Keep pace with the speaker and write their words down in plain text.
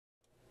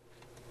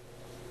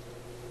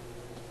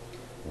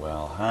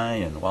Well, hi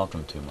and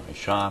welcome to my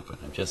shop.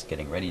 I'm just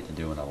getting ready to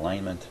do an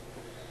alignment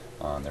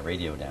on the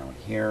radio down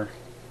here.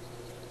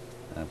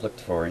 I've looked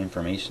for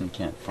information,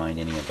 can't find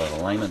any about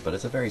alignment, but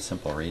it's a very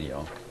simple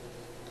radio.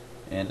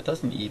 And it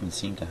doesn't even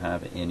seem to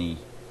have any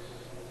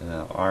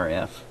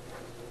RF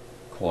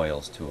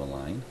coils to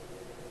align.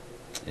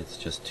 It's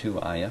just two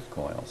IF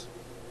coils.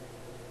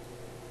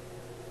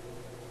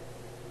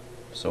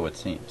 So it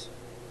seems.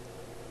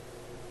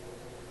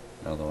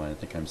 Although I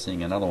think I'm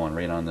seeing another one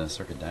right on the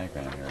circuit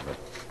diagram here, but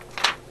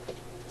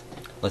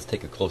let's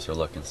take a closer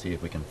look and see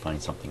if we can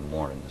find something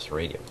more in this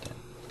radio then.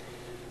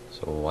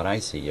 So what I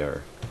see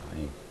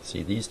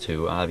these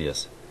two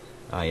obvious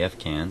IF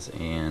cans,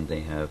 and they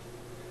have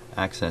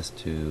access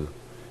to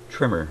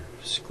trimmer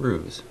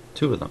screws,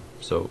 two of them,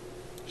 so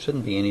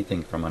shouldn't be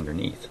anything from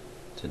underneath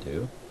to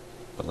do,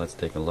 but let's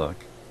take a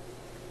look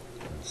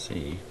and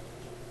see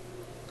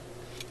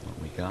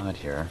what we got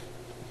here.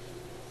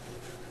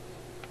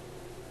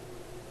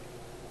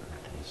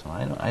 So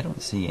I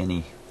don't see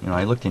any,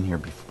 I looked in here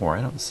before,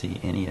 I don't see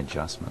any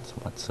adjustments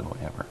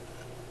whatsoever.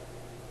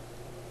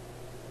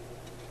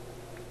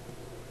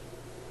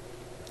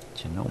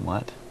 But you know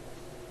what?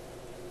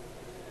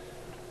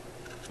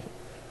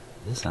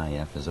 This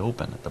IF is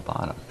open at the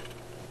bottom.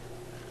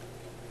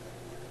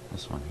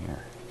 This one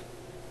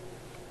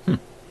here.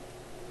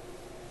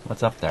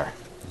 What's up there?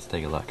 Let's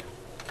take a look.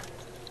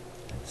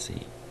 Let's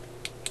see.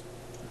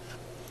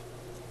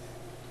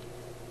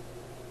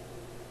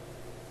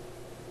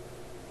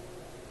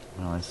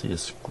 Well, I see a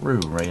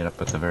screw right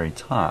up at the very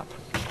top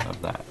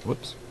of that.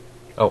 Whoops.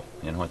 Oh,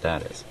 you know what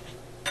that is?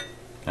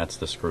 That's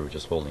the screw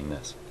just holding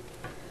this.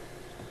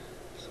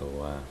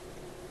 So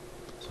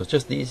it's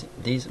just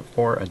these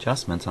four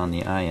adjustments on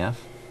the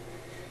IF.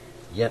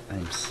 Yet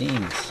I'm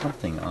seeing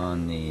something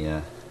on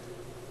the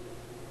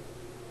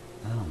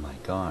oh my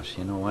gosh,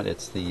 you know what?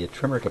 It's the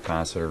trimmer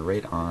capacitor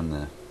right on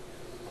the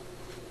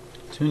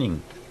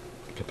tuning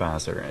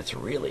capacitor. It's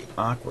really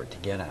awkward to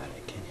get at.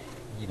 I can't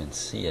even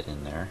see it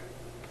in there.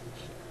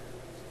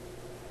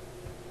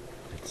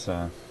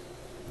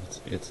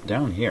 It's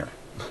down here,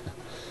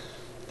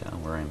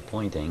 down where I'm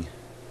pointing,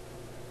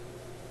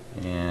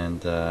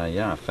 and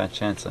yeah, fat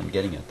chance I'm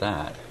getting at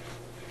that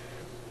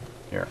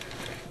here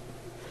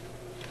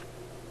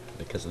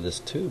because of this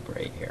tube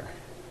right here.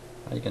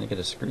 How are you going to get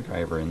a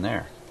screwdriver in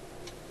there?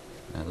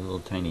 That little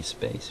tiny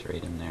space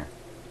right in there.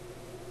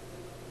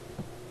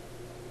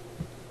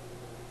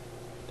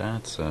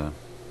 That's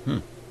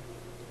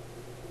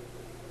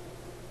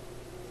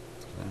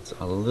that's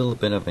a little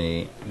bit of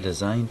a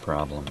design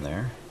problem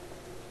there.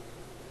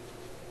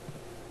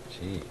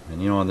 Gee,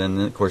 and then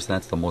of course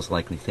that's the most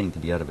likely thing to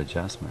be out of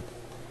adjustment.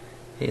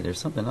 Hey, there's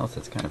something else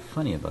that's kind of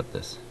funny about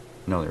this.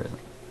 No, there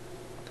isn't.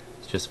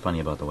 It's just funny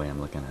about the way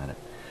I'm looking at it.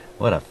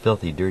 What a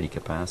filthy, dirty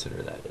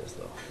capacitor that is,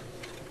 though.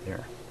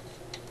 There.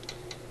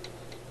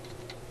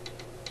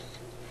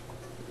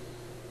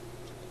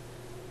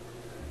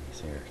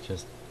 These are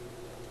just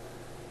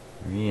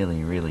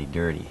really, really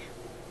dirty.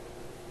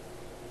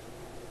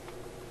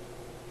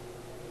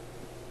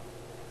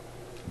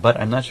 But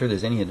I'm not sure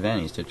there's any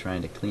advantage to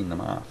trying to clean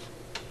them off,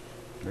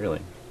 really.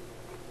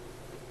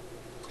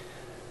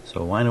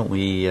 So why don't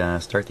we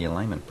start the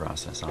alignment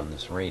process on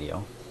this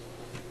radio.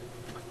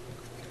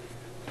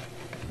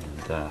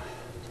 And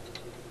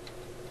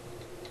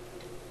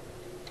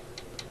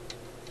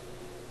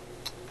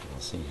we'll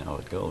see how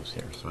it goes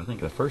here. So I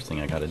think the first thing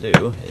I got to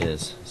do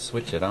is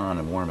switch it on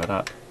and warm it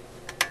up.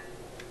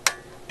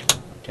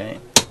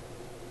 Okay.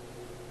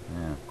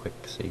 Yeah, quick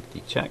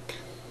safety check.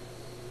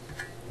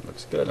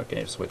 Looks good.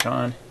 Okay, switch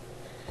on,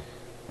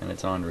 and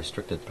it's on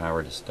restricted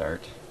power to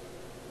start.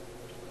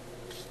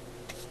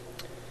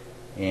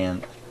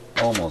 And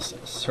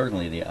almost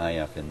certainly the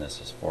IF in this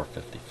is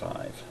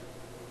 455.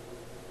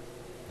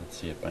 Let's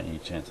see if by any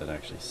chance it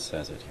actually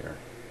says it here.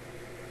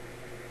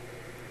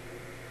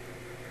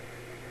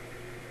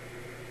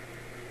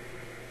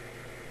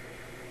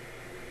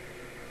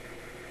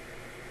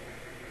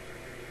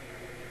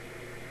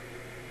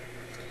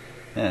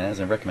 And it has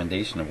a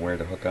recommendation of where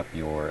to hook up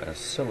your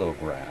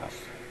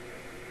oscillograph.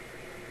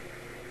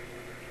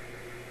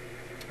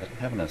 I don't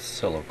have an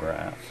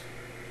oscillograph.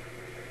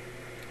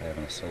 I have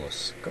an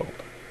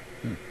oscilloscope.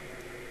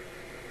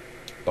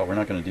 But we're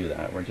not going to do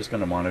that. We're just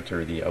going to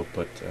monitor the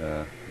output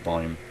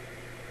volume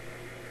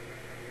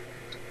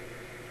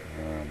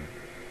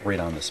right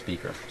on the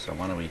speaker. So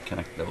why don't we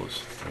connect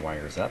those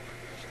wires up.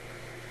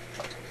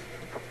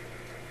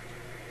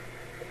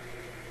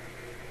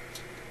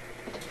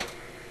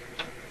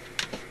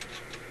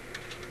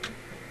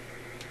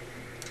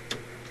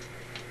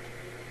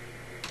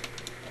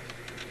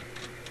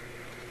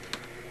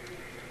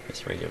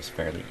 This radio is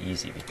fairly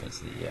easy because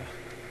the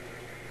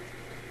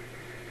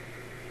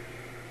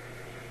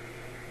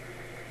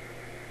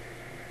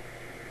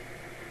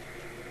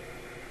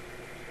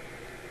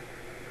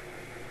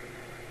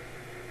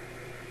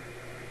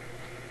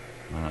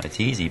it's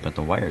easy, but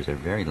the wires are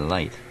very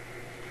light.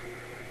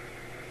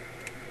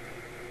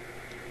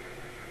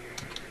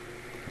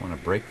 I want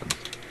to break them.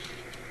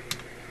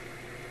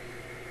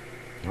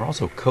 They're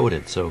also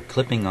coated, so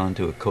clipping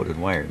onto a coated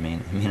wire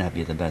may not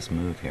be the best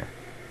move here.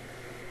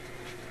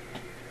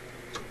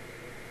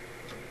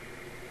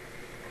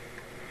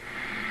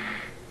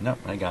 Nope,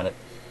 I got it.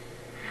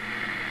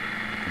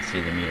 You can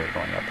see the meter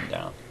going up and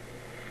down.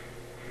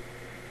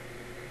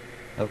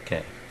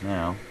 Okay,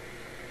 now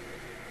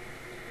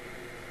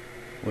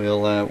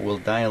we'll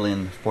dial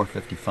in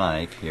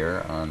 455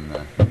 here on the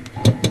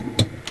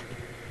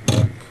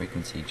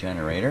frequency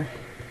generator,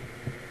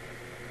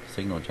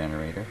 signal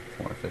generator,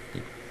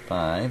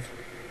 455,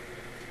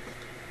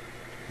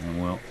 and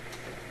we'll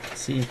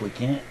see if we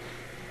can't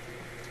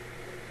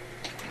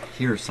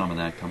hear some of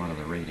that come out of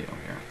the radio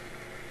here.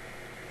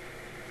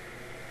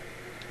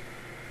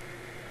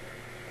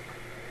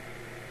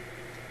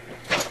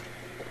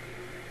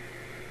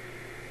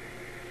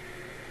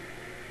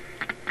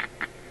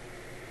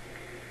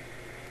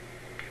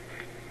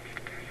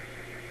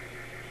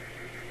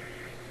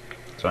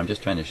 So I'm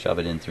just trying to shove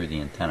it in through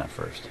the antenna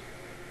first.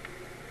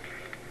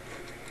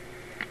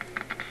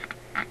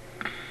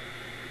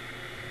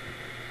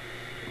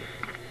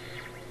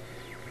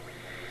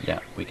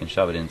 Yeah, we can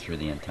shove it in through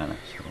the antenna.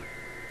 So look,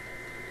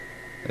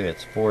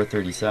 it's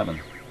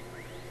 437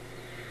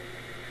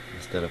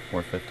 instead of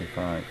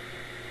 455.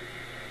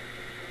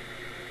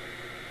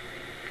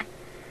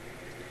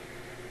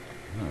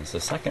 Well, it's the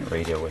second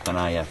radio with an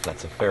IF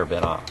that's a fair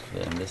bit off,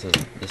 and this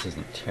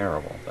isn't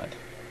terrible, but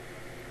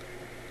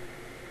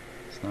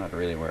not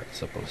really where it's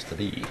supposed to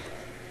be.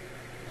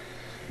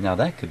 Now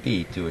that could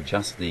be to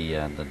adjust the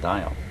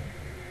dial,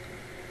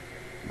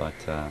 but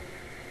so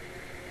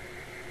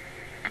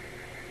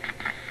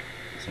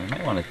you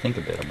might want to think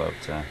a bit about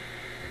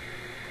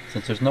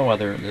since there's no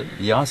other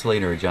the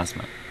oscillator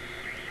adjustment.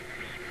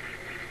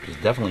 There's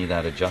definitely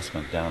that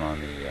adjustment down on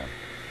the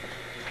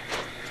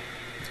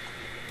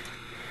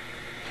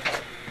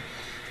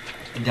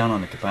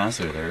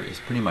capacitor there is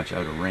pretty much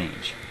out of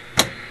range.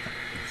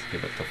 Let's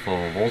give it the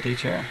full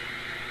voltage here.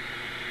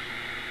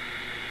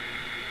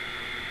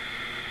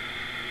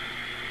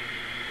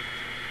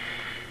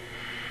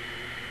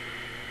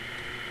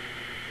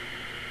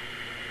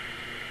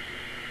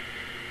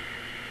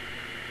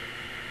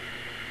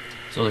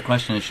 So the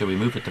question is, should we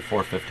move it to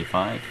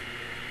 455?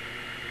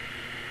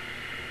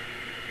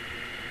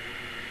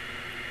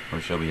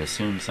 Or should we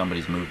assume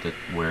somebody's moved it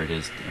where it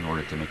is in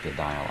order to make the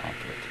dial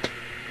accurate?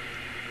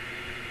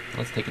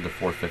 Let's take it to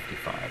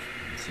 455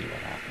 and see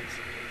what happens.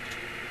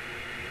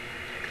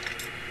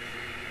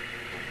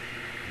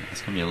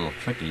 It's going to be a little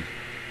tricky.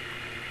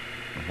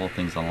 The whole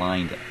thing's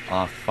aligned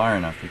off far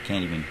enough we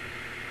can't even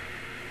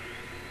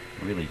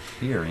really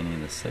hear any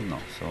of the signal.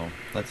 So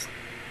let's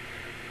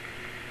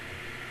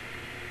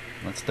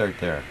start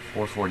there,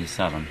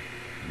 447,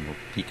 and we'll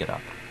peak it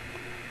up.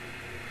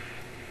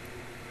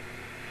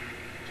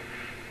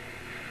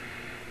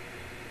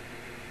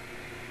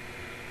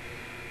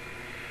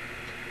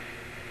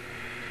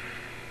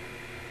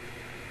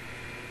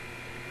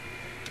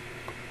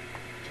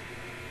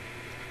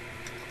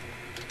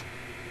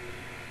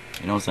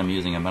 You notice I'm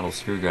using a metal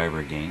screwdriver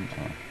again.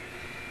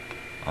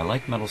 I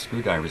like metal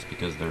screwdrivers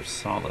because they're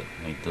solid.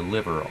 They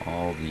deliver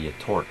all the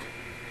torque,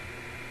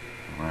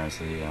 whereas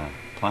the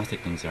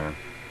plastic things are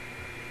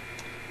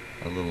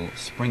a little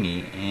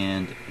springy,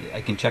 and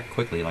I can check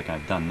quickly like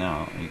I've done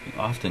now.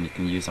 Often you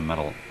can use a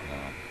metal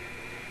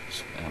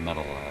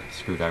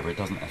screwdriver. It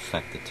doesn't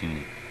affect the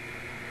tuning.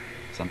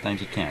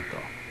 Sometimes you can't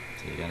though,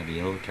 so you got to be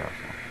a little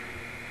careful.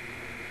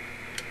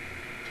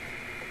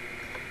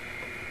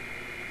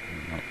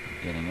 You're not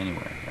getting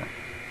anywhere here.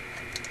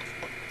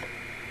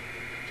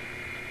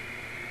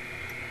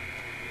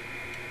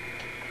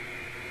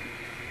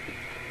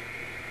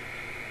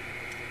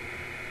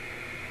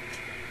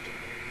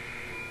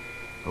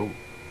 Oh.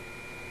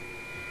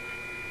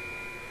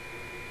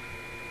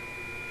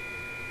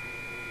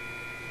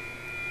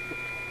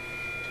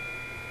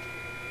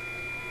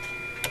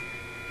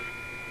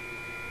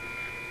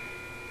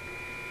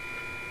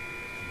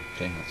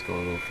 Okay, let's go a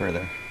little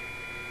further.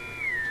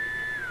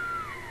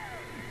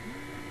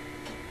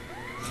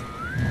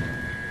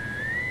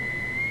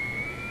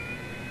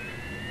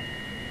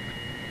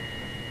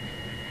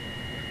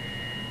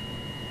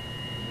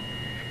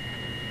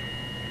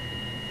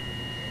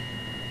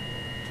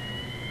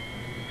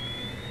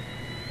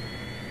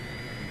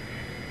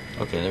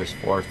 Okay, there's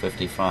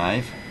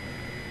 455.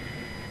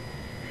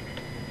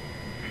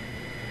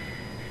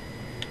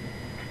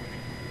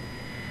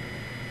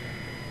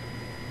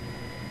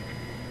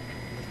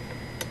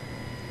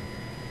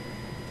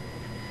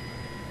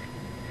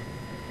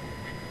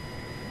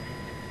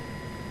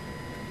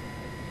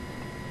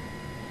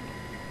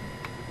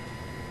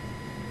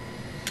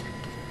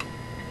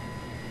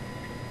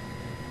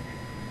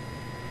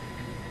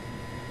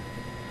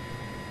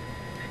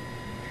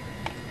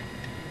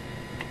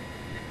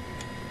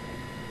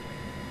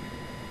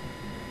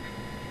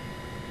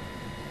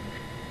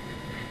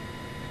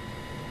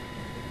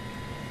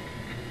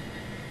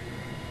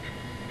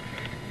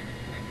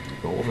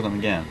 Go over them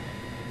again.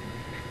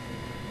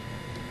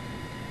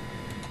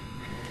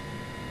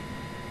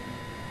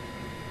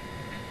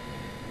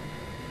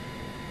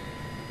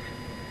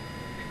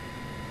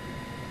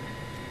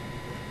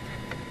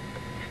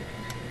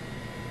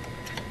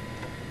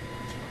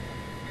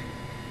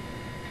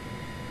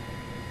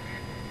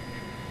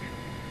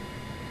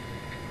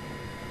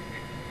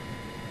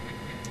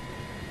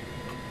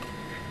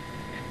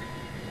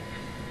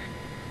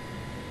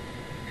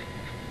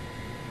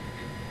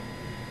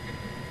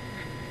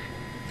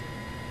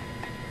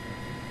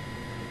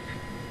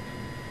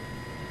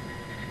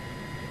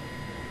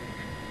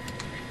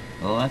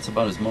 Well, that's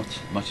about as much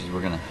as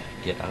we're gonna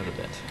get out of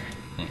it,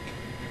 I think.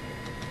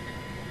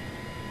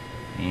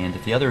 And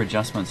if the other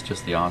adjustment's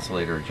just the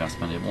oscillator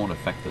adjustment, it won't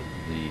affect the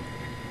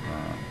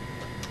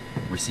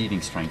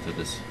receiving strength of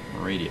this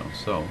radio.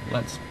 So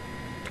let's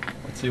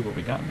see what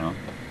we got now.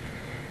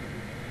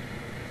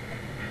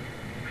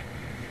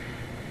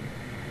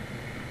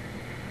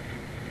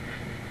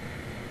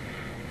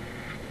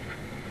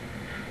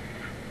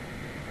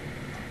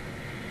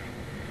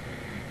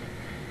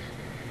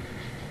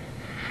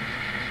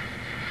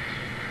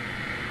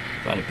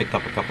 Thought I picked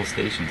up a couple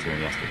stations here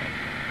yesterday.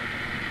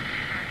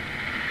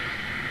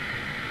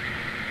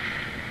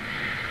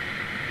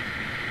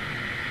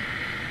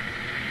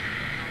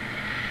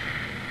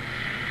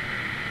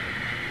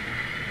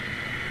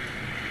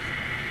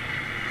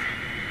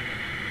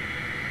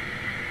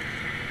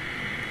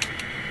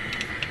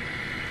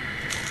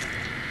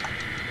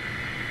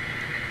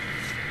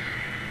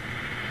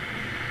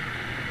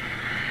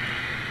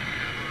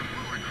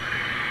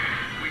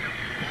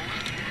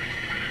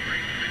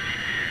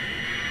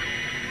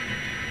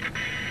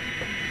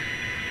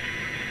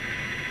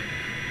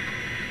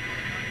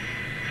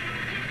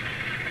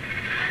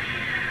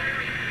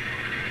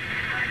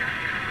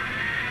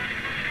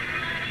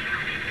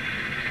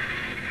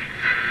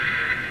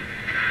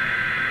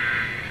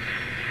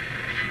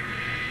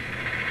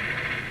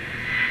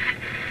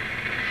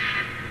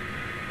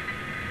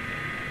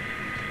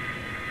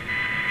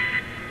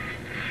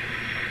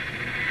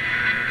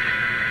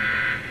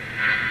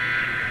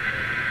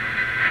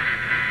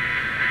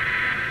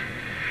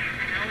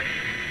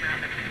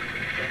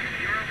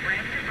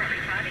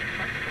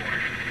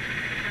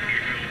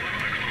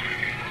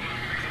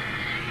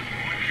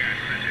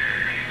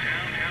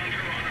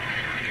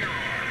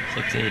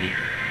 $680.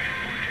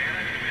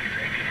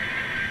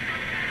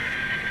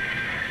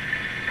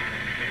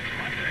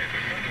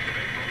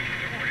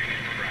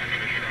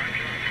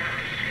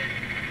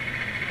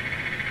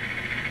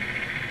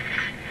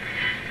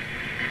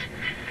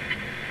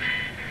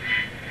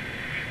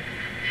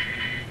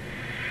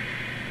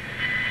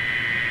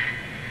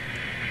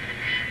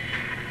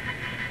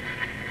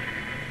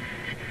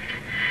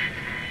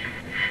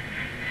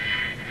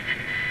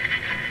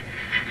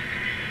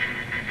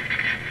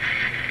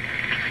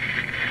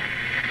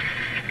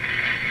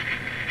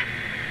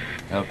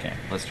 Okay,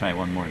 let's try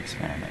one more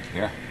experiment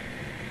here.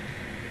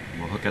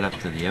 We'll hook it up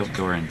to the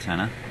outdoor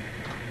antenna.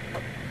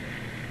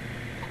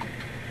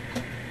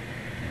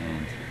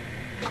 And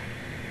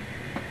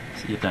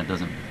see if that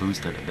doesn't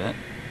boost it a bit.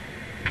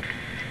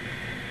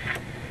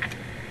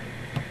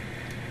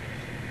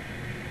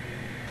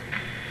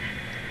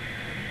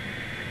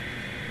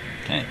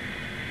 Okay.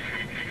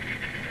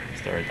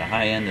 Start at the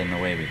high end and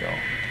away we go.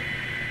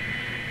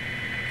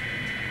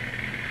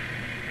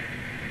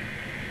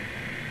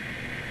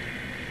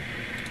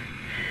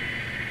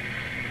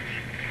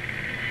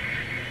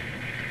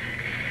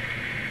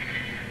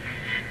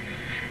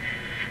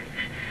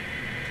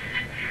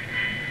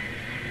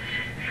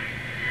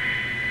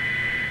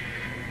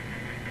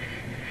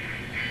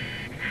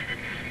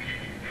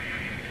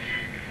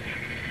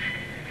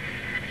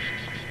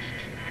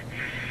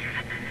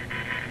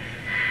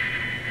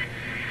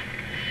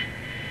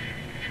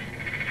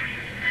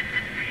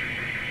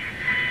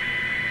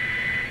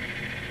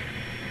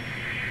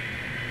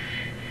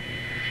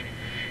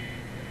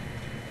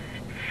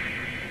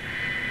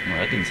 Well,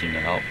 that didn't seem to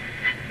help.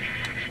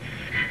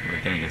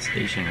 We're getting a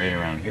station right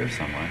around here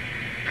somewhere.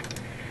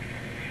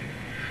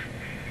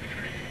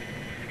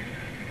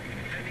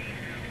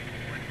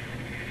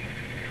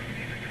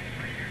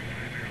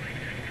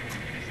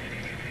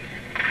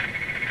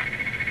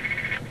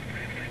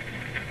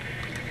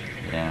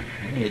 Yeah,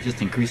 I think it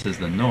just increases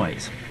the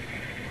noise.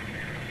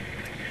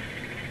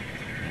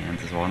 And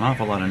so an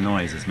awful lot of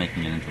noise is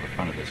making it into the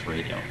front of this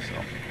radio.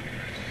 So,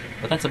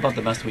 but that's about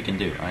the best we can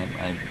do.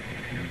 I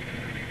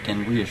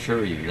can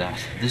reassure you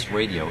that this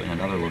radio in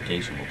another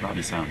location will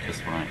probably sound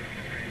just fine.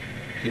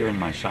 Here in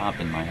my shop,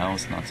 in my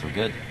house, not so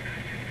good.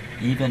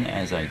 Even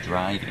as I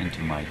drive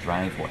into my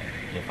driveway,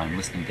 if I'm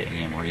listening to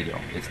AM radio,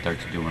 it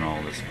starts doing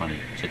all this funny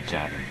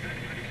chit-chat and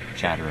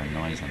chatter and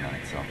noise and that.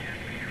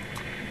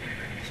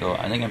 So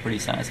I think I'm pretty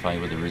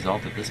satisfied with the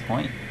result at this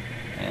point,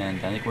 and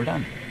I think we're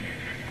done.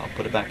 I'll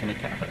put it back in the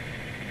cabinet.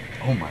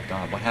 Oh my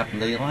God, what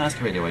happened to the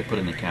last radio I put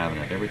in the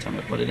cabinet? Every time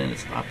I put it in, it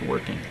stopped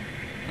working.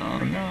 Oh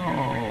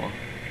no!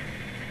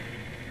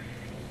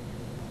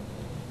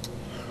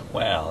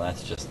 Well,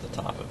 that's just the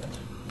top of it.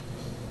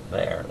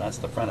 There, that's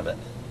the front of it.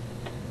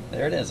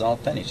 There it is, all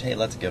finished. Hey,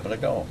 let's give it a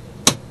go.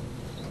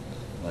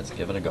 Let's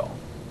give it a go.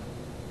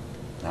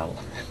 Now,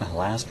 my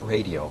last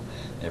radio,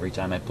 every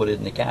time I put it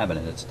in the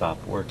cabinet, it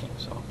stopped working.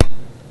 So,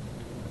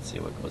 let's see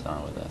what goes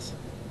on with this.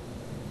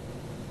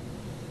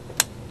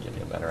 Give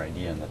you a better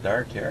idea in the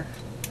dark here.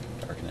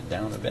 Darken it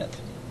down a bit.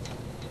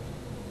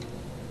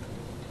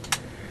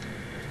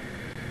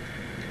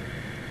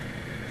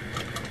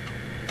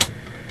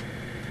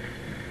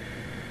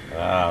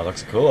 Wow,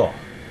 looks cool.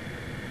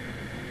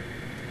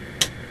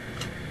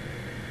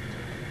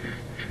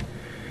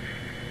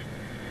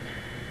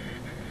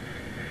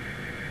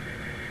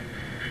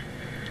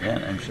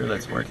 Yeah, I'm sure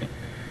that's working.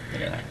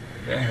 Look at that.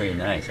 Very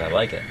nice. I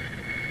like it.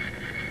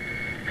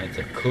 It's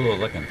a cool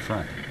looking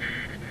front.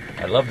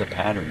 I love the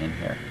pattern in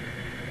here.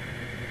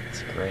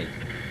 It's great.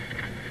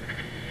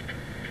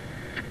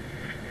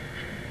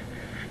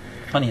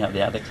 Funny how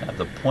the others have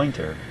the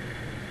pointer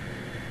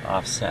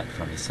offset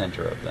from the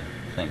center of the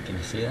thing. Can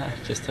you see that?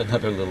 Just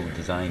another little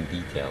design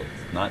detail.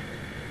 It's not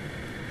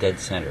dead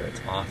center.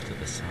 It's off to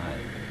the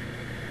side.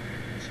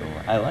 So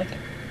I like it.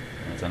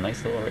 It's a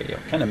nice little radio.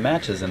 Kind of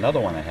matches another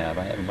one I have.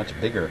 I have a much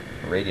bigger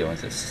radio.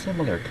 It's a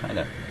similar kind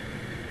of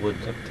wood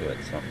look to it.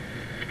 So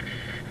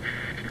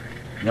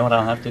you know what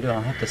I'll have to do?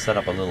 I'll have to set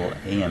up a little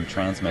AM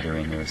transmitter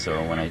in here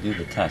so when I do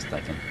the test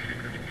I can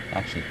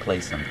actually play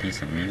some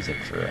decent music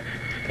through it,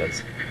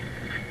 because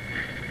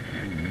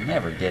you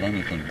never get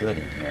anything good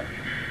in here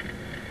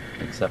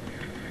except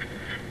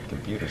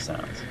computer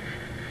sounds.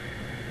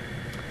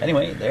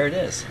 Anyway, there it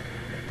is.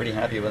 Pretty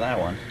happy with that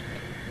one.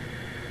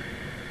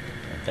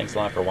 And thanks a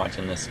lot for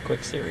watching this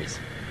quick series.